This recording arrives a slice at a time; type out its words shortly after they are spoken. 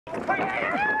I'm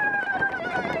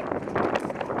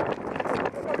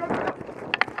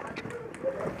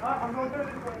going through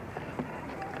this way.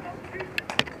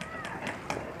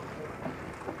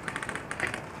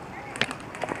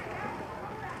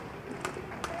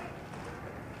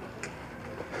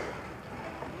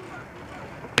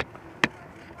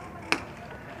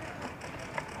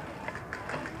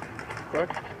 What?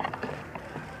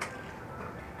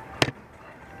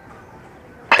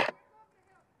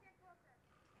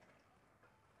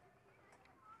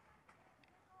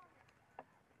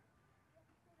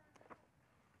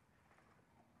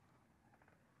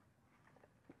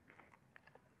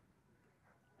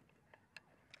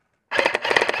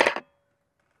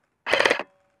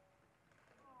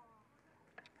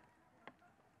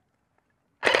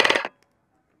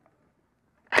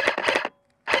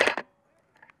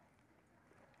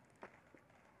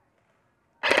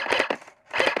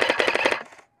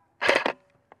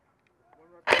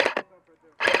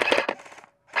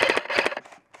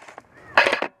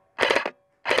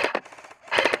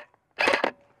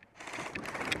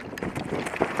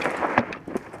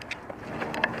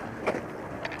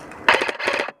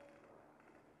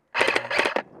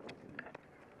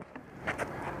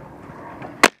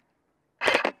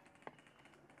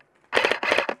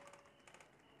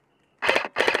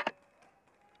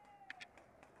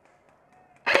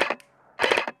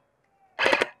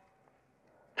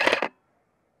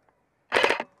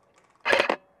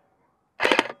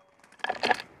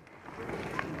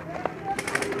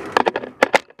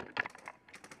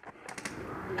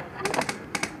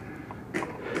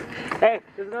 Hey,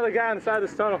 there's another guy on the side of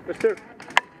this tunnel. There's two.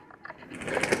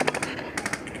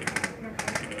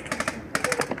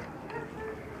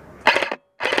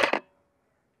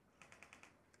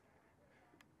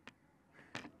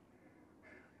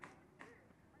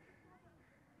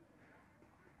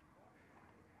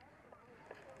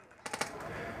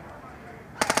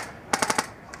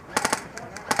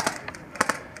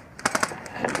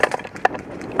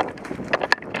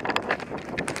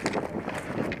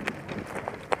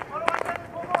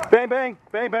 Bang, bang,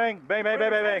 bang, bang, bang, bang,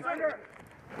 bang, bang, bang. I hit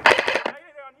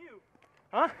it on you.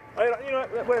 Huh? You know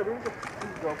what? Whatever. You can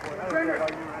go for it. I don't care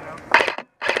about you right now. You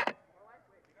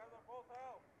guys are both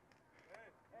out.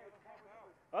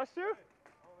 Hey, Us two?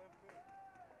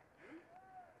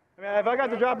 I mean, if I got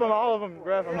to drop on all of them,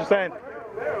 Griff, I'm just saying.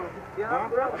 Yeah, you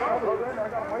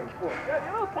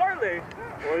know parlay.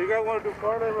 Well, you guys want to do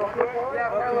parlay real quick? Yeah,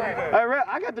 parlay.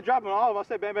 I got to drop on all of them. I'll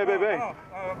say bang, bang, bang, bang.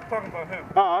 I'm talking about him.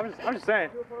 Oh, I'm just saying.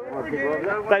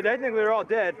 Like, they think they're all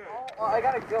dead. Oh, I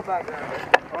got a kill back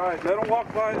there. All right, let him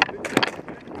walk by.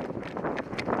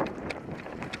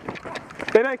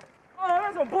 Bang, bang. Oh,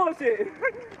 that's some bullshit.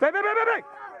 Bang, bang, bang, bang, bang.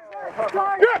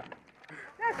 Sorry. Yeah.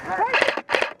 That's crazy.